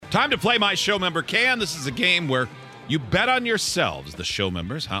Time to play My Show Member Can. This is a game where you bet on yourselves. The show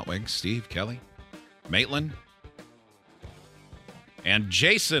members, Hot Wings, Steve, Kelly, Maitland, and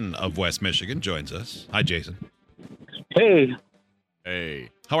Jason of West Michigan joins us. Hi, Jason. Hey,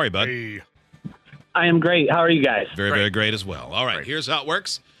 How are you, bud? I am great. How are you guys? Very great as well. All right, here's how it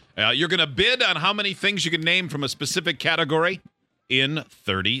works. You're going to bid on how many things you can name from a specific category in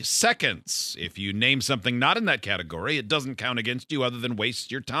 30 seconds. If you name something not in that category, it doesn't count against you other than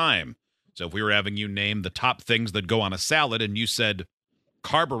waste your time. So if we were having you name the top things that go on a salad and you said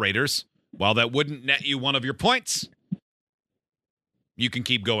carburetors, while that wouldn't net you one of your points, you can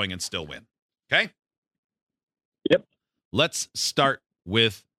keep going and still win. Okay? Yep. Let's start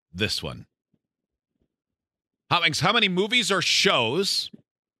with this one. Hot Wings, how many movies or shows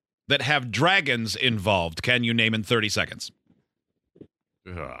that have dragons involved can you name in 30 seconds?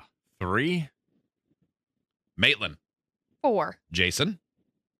 3. Maitland. 4. Jason.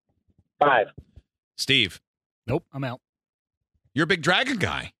 5. Steve. Nope, I'm out. You're a big dragon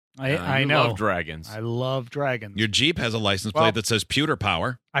guy. I You know. love dragons. I love dragons. Your Jeep has a license plate Well- that says Pewter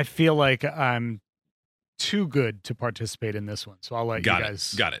Power. I feel like I'm too good to participate in this one, so I'll let you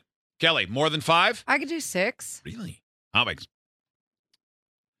guys. Got it. Kelly, more than 5? I could do 6. Really? Hot Wings.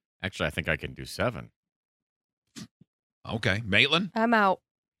 Actually, I think I can do 7. Okay. Maitland. I'm out.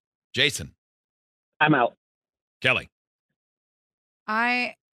 Jason. I'm out. Kelly.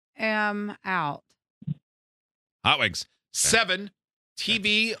 I am out. Hot Wings. 7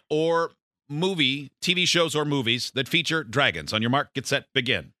 TV or TV shows or movies that feature dragons. On your mark, get set,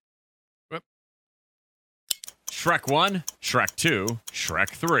 begin. Shrek 1, Shrek 2, Shrek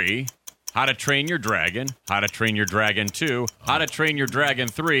 3, How to Train Your Dragon, How to Train Your Dragon 2, How to Train Your Dragon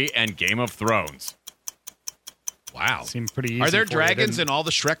 3, and Game of Thrones. Wow. Seemed pretty easy. Are there for you, dragons didn't- in all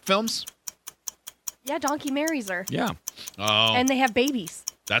the Shrek films? Yeah, Donkey marries her. Yeah. Oh, And they have babies.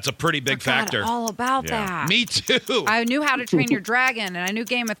 that's a pretty big Forgot factor. all about Yeah. that. Me too. I knew How to Train Your Dragon, and I knew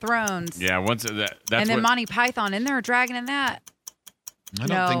Game of Thrones. Yeah, once that's and then what, Monty Python. Isn't there a dragon in that? I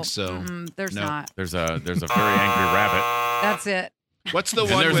don't No, think so. there's No. not. there's a very angry rabbit. That's it. What's the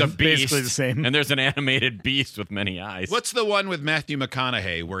And one there's a with beast. Basically the same. And there's an animated beast with many eyes. What's the one with Matthew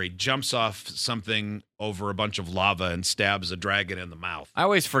McConaughey where he jumps off something over a bunch of lava and stabs a dragon in the mouth? I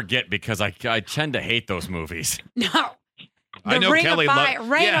always forget because I tend to hate those movies. No. I know Ring Kelly of Fire.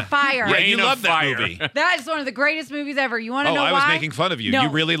 Rain of Fire. Yeah, Rain you of love that Fire. movie. That is one of the greatest movies ever. You want to Oh, know I why? was making fun of you. No. You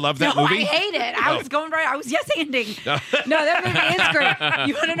really love that no, movie? I hate it. I Oh. was going right. I was yes-anding. No, that movie is great.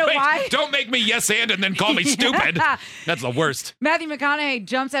 You want to know Wait, why? don't make me yes and then call me stupid. That's the worst. Matthew McConaughey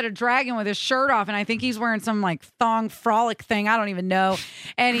jumps at a dragon with his shirt off, and I think he's wearing some like thong frolic thing. I don't even know.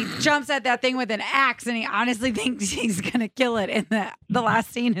 And he jumps at that thing with an axe, and he honestly thinks he's gonna kill it. And the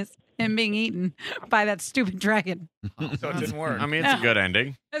last scene is him being eaten by that stupid dragon. So it didn't work. I mean, it's a good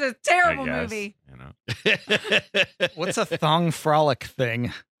ending. It's a I terrible guess, movie. You know, What's a thong frolic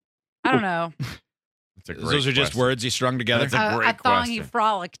thing? I don't know. it's a great Those are just question. words he strung together. That's a great thong he question.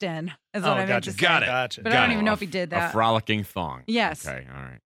 frolicked in is what I meant gotcha. to say. Got it. Gotcha. But I don't even know if he did A that. frolicking thong. Yes. Okay. All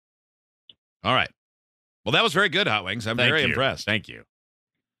right. All right. Well, that was very good, Hot Wings. I'm Thank very you. impressed. Thank you.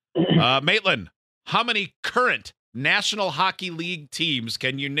 Maitland, how many current National Hockey League teams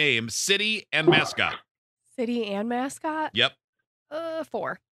can you name, city and mascot? City and mascot? Yep.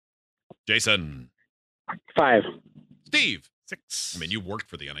 4. Jason. 5. Steve. 6. I mean, you worked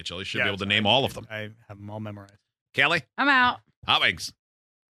for the NHL. You should Yeah, be able to name all of them. I have them all memorized. Kelly. I'm out. Hot Wings.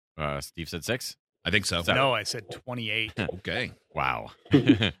 Steve said 6. I think so. Seven. No, I said 28. Okay. Wow.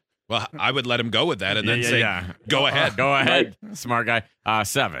 Well, I would let him go with that and then Yeah, say, yeah. go ahead. Go ahead. Smart guy.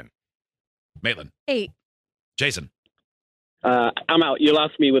 7. Maitland. 8. Jason. I'm out. You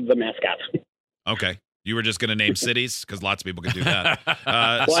lost me with the mascot. Okay. You were just going to name cities because lots of people can do that.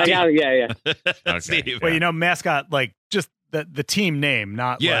 Well, I got it. Yeah. Okay. Steve. Well, you know, mascot, like just the team name,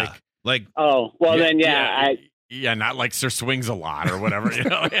 not Yeah. like. Oh, well, then, yeah. Yeah, not like Sir Swings a lot or whatever. You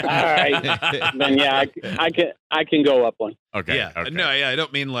know? All right. Then, yeah, I can go up one. Okay. Yeah. Okay. No, yeah. I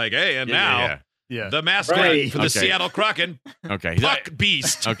don't mean like, hey, and Yeah, now yeah, Yeah. the mascot Right. for the Okay. Seattle Kraken, yeah. Okay. Puck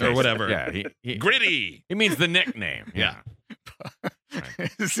Beast Okay. or whatever. Yeah. He Gritty. means the nickname. Yeah.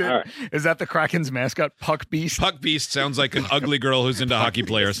 is, All right. is that the Kraken's mascot, Puck Beast? Puck Beast sounds like an ugly girl who's into hockey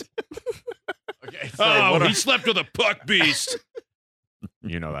players. Okay. So Oh, what he slept with a Puck Beast.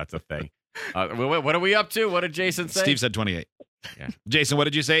 you know that's a thing. What are we up to? What did Jason say? Steve said 28. Yeah. Jason, what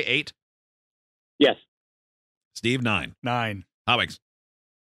did you say? 8? Yes. Steve, 9. 9. Hot Wings.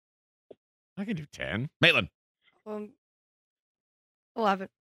 I can do 10. Maitland. 11.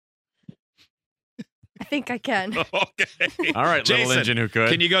 I think I can. Okay. All right, little Jason, engine who could.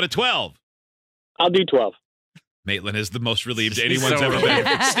 Can you go to 12? I'll do 12. Maitland is the most relieved anyone's so ever been.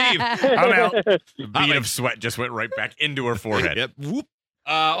 Steve. I'm out. The bead of sweat just went right back into her forehead. Yep. Whoop.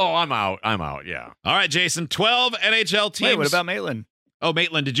 I'm out. Yeah. All right, Jason. 12 NHL teams. Wait, what about Maitland? Oh,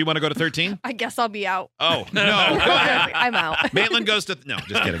 Maitland, did you want to go to 13? I guess I'll be out. Oh, no. Go ahead. I'm out. Maitland goes to... No,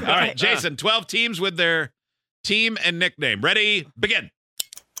 just kidding. All right, Jason. 12 teams with their team and nickname. Ready? Begin.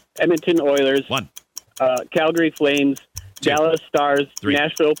 Edmonton Oilers. 1. Calgary Flames. 2. Dallas Stars. 3.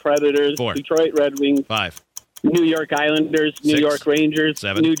 Nashville Predators. 4. Detroit Red Wings. 5. New York Islanders. 6. New York Rangers.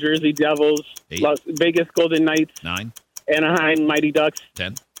 7. New Jersey Devils. 8. Las Vegas Golden Knights. 9. Anaheim Mighty Ducks.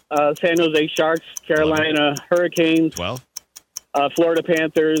 10. San Jose Sharks. Carolina Hurricanes. 12. Florida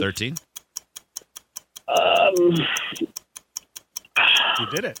Panthers. 13. You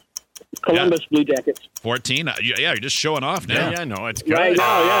did it. Columbus Blue Jackets. 14. Yeah, you're just showing off now. Yeah, no, it's good. Right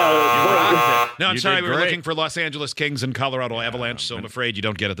now, yeah. No, I'm You sorry. did We were great. looking for Los Angeles Kings and Colorado Avalanche, so I'm but- afraid you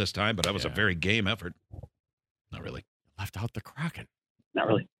don't get it this time, but that was a Yeah. very game effort. Not really. Left out the Kraken. Not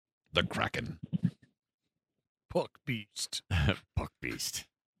really. The Kraken. Puck beast. Puck Beast.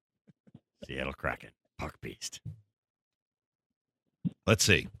 Seattle Kraken. Puck Beast. Let's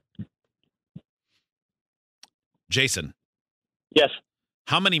see. Jason, Yes.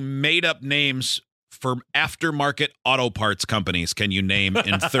 how many made-up names for aftermarket auto parts companies can you name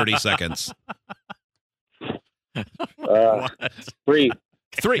in 30 seconds? 3.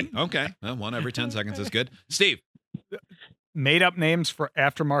 3. Okay. Well, 1 every 10 seconds is good. Steve. Made up names for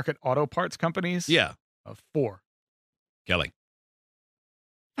aftermarket auto parts companies? Yeah. 4. Kelly.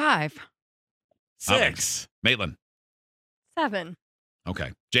 5. 6. Maitland. 7.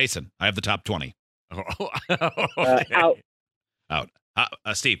 Okay. Jason, I have the top 20. Out. Out.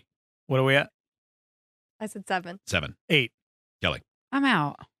 Steve. What are we at? I said 7. 7. 8. Kelly. I'm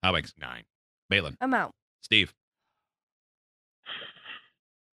out. Howings. 9. Maitland. I'm out. Steve.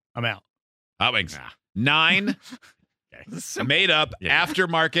 I'm out. Howings. Nah. 9 Okay. made up Yeah.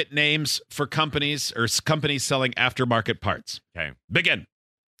 aftermarket names for companies or companies selling aftermarket parts. Okay. Begin.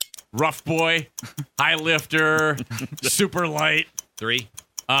 Rough Boy, High Lifter, Super Light, 3.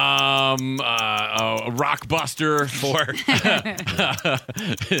 Rockbuster, 4.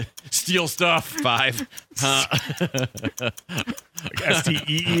 Steel Stuff, 5.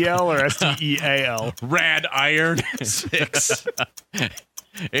 STEEL or STEAL? Rad Iron, 6.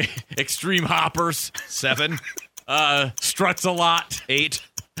 Extreme Hoppers, 7. Struts a Lot, 8.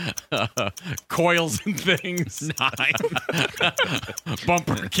 Coils and Things, 9.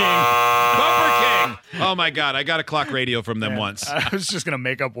 Bumper King. Bumper King. Oh my God. I got a clock radio from them Yeah. once. I was just going to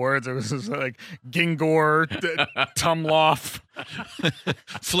make up words. It was just like Gingor, Tumloff.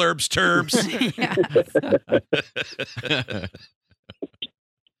 Flurbs Turbs.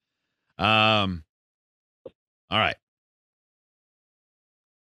 All right.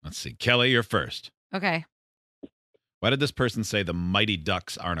 Let's see. Kelly, you're first. Okay. Why did this person say the Mighty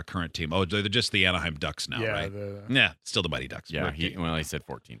Ducks aren't a current team? Oh, they're just the Anaheim Ducks now, Yeah, right? the- Yeah, still the Mighty Ducks. Yeah, he said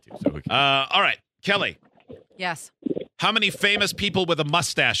 14 too. So we can, All right. Kelly, Yes. how many famous people with a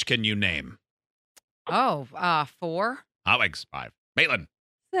mustache can you name? Oh, 4. Alex, 5. Maitland,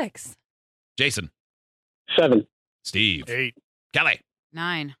 6. Jason, 7. Steve, 8. Kelly,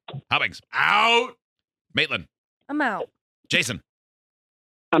 9. Alex, out. Maitland, I'm out. Jason,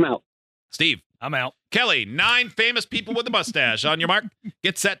 I'm out. Steve, I'm out. Kelly, 9 famous people with a mustache. On your mark,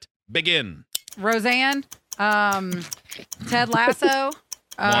 get set, begin. Roseanne. Ted Lasso.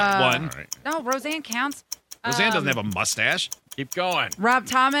 One. all right. No, Roseanne counts. Roseanne doesn't have a mustache. Keep going. Rob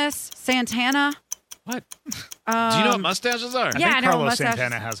Thomas. Santana. What? Do you know what mustaches are? I Yeah, think I know Carlos mustaches.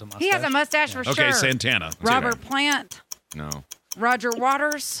 Santana has a mustache. He has a mustache for Okay, sure. Santana. Let's hear Robert Plant. No. Roger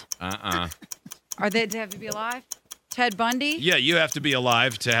Waters. that. They have to be alive? Ted Bundy. Yeah, you have to be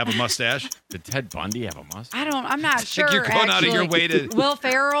alive to have a mustache. Did Ted Bundy have a mustache? I'm not sure. you're going out of your actually. way to- Will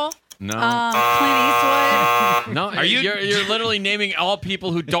Ferrell. No. Clint Eastwood. No. Are you- You're literally naming all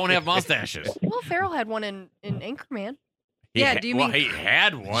people who don't have mustaches. Will Ferrell had one in Anchorman. Yeah, do you well, mean- he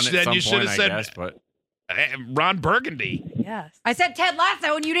had one Then at some you should point, have said- I guess, but Ron Burgundy. Yes. I said Ted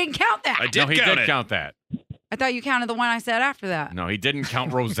Lasso, and you didn't count that. I did no, he count did it. count that. I thought you counted the one I said after that. No, he didn't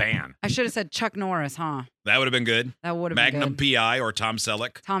count Roseanne. I should have said Chuck Norris, huh? That would have been good. That would have been Magnum good. PI or Tom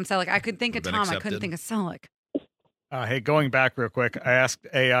Selleck. Tom Selleck. I could think of Been Tom. I accepted. couldn't think of Selleck. Hey, going back real quick, I asked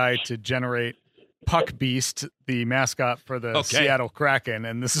AI to generate Puck Beast, the mascot for the Okay. Seattle Kraken,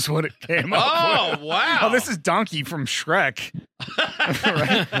 and this is what it came up Oh, with. wow. Oh, this is Donkey from Shrek.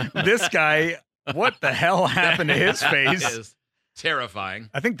 Right? This guy, what the hell happened to his That face? is terrifying.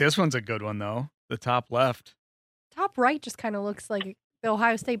 I think this one's a good one, though. The top left. Top right just kind of looks like The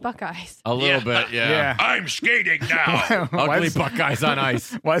Ohio State Buckeyes. A little bit, yeah. I'm skating now. Why Ugly is- Buckeyes on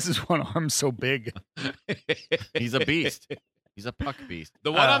ice. Why is his one arm so big? He's a beast. He's a puck beast.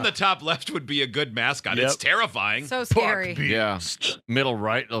 The one on the top left would be a good mascot. Yep. It's terrifying. So scary. Yeah. Middle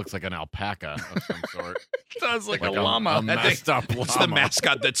right looks like an alpaca of some sort. Sounds like, Like a llama. A messed up llama. It's the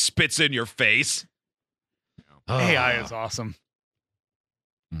mascot that spits in your face. AI is awesome.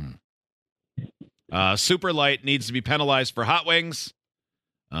 Super Light needs to be penalized for hot wings.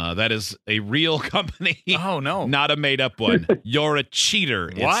 That is a real company, Oh no. not a made-up one. You're a cheater,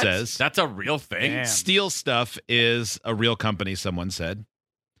 it What? says. That's a real thing? Damn. Steel Stuff is a real company, someone said.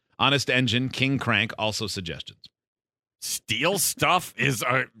 Honest Engine, King Crank, also suggestions. Steel Stuff is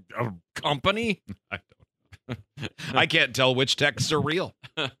a company? I can't tell which texts are real.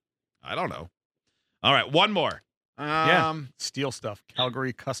 I don't know. All right, one more. Steel stuff.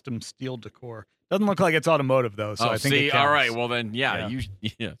 Calgary custom steel decor. Doesn't look like it's automotive though, so I think see, it all counts. right. Well, then, yeah. You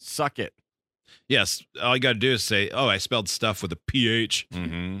suck it. Yes, all you got to do is say, "Oh, I spelled stuff with a PH."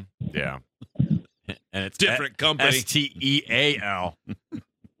 Mm-hmm. Yeah. And it's Different company. STEAL.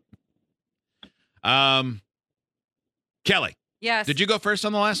 Kelly, Yes. did you go first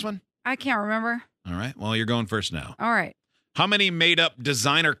on the last one? I can't remember. All right. Well, you're going first now. All right. How many made-up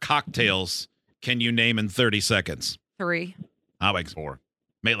designer cocktails can you name in 30 seconds? 3. Howings. 4.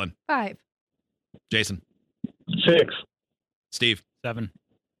 Maitland. 5. Jason. 6. Steve. 7.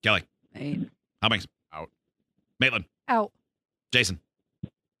 Kelly. 8. Howings. Out. Maitland. Out. Jason.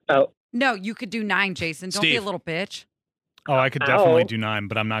 Out. No, you could do 9, Jason. Don't be a Steve. little bitch. Oh, I could definitely Ow. do 9,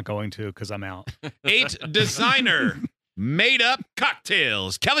 but I'm not going to because I'm out. 8 designer made-up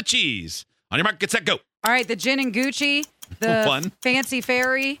cocktails. Kelly Cheese. On your mark, get set, go. All right, the gin and Gucci, the 1. Fancy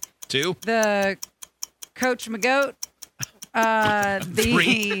Fairy, 2. the Coach McGoat, the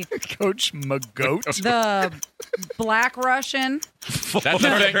 3. Coach Magoat. the Black Russian. 4. That's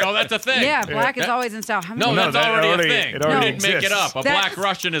a thing. No, that's a thing. Yeah, black is always in style. How many? No, No, that's that already already- a thing. it already You didn't make it exists. up. A That's black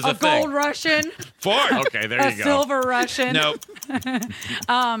Russian is a a thing. gold Russian, 4. Okay, there a you go. silver Russian, No.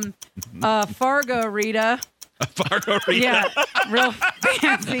 Fargo Rita. Fargo Rita. Yeah, real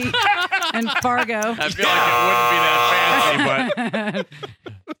fancy. And Fargo. I feel like it wouldn't be that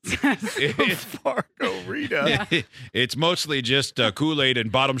fancy, but Fargo Rita. It's mostly just Kool-Aid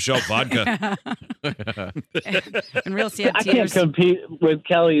and bottom shelf vodka. And real I sad can't tears. compete with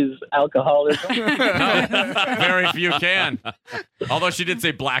Kelly's alcoholism. no, very few can. Although she did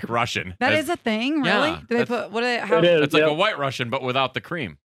say black Russian. That As- is a thing, Yeah, really? Do they that's- put what? How? It is. It's like yep. a white Russian, but without the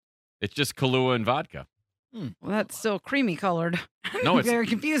cream. It's just Kahlua and vodka. Well, that's still creamy colored. No, it's very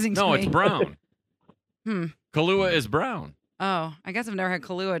confusing. no, to it's me. brown. Hmm. Kahlua is brown. Oh, I guess I've never had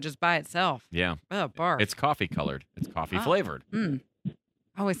Kahlua just by itself. Yeah, Oh, barf. it's coffee colored. It's coffee Oh. flavored. I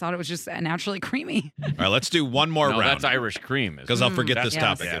always thought it was just naturally creamy. All right, let's do one more No, round. that's Irish cream. Because I'll forget That's- this yes.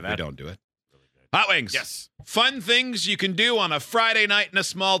 topic Yeah, if we that- don't do it. Hot Wings. Yes. Fun things you can do on a Friday night in a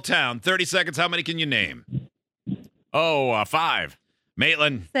small town. 30 seconds. How many can you name? Oh, 5.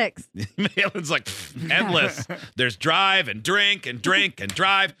 Maitland. 6. Maitland's like endless. There's drive and drink and drink and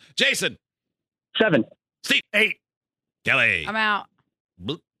drive. Jason. 7. Steve. 8. Kelly. I'm out.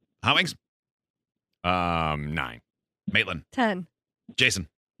 Bloop. Hot Wings. 9. Maitland. 10. Jason.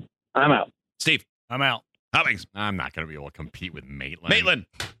 I'm out. Steve. I'm out. Hot Wings. I'm not going to be able to compete with Maitland. Maitland.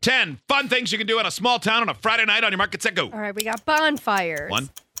 10 fun things you can do in a small town on a Friday night on your market set go. All right, we got bonfires. 1.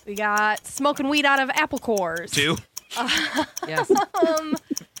 We got smoking weed out of apple cores. 2. Yes.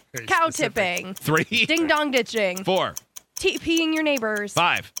 Very Cow specific. tipping. 3. Ding dong ditching. 4. TPing your neighbors.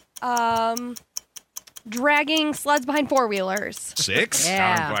 5. Dragging sleds behind 4-wheelers. 6. I'm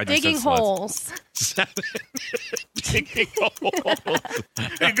Yeah. glad you Digging said sluts. holes. 7. Digging holes.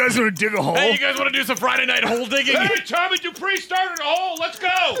 Hey, you guys want to dig a hole? Hey, you guys want to do some Friday night hole digging? Hey, Tommy Dupree started a hole. Let's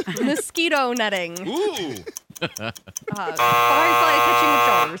go. Mosquito netting. Ooh. Firefly catching with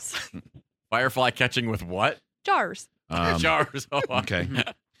jars. Firefly catching with what? Jars. Jars. Oh, Okay.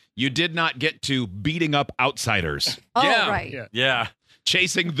 You did not get to beating up outsiders, Oh, Yeah. right. Yeah. Yeah.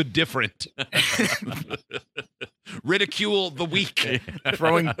 chasing the different, ridicule the weak.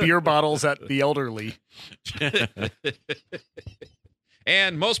 Throwing beer bottles at the elderly.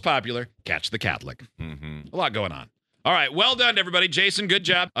 And most popular, catch the Catholic. Mm-hmm. A lot going on. All right. Well done, everybody. Jason, good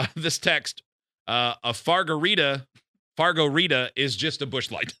job. This text, a Fargo Rita is just a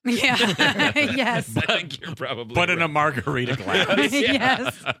Busch Light. Yeah. Yes. I think you're probably But in right. a margarita glass.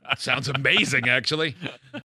 Yes. Sounds amazing, actually.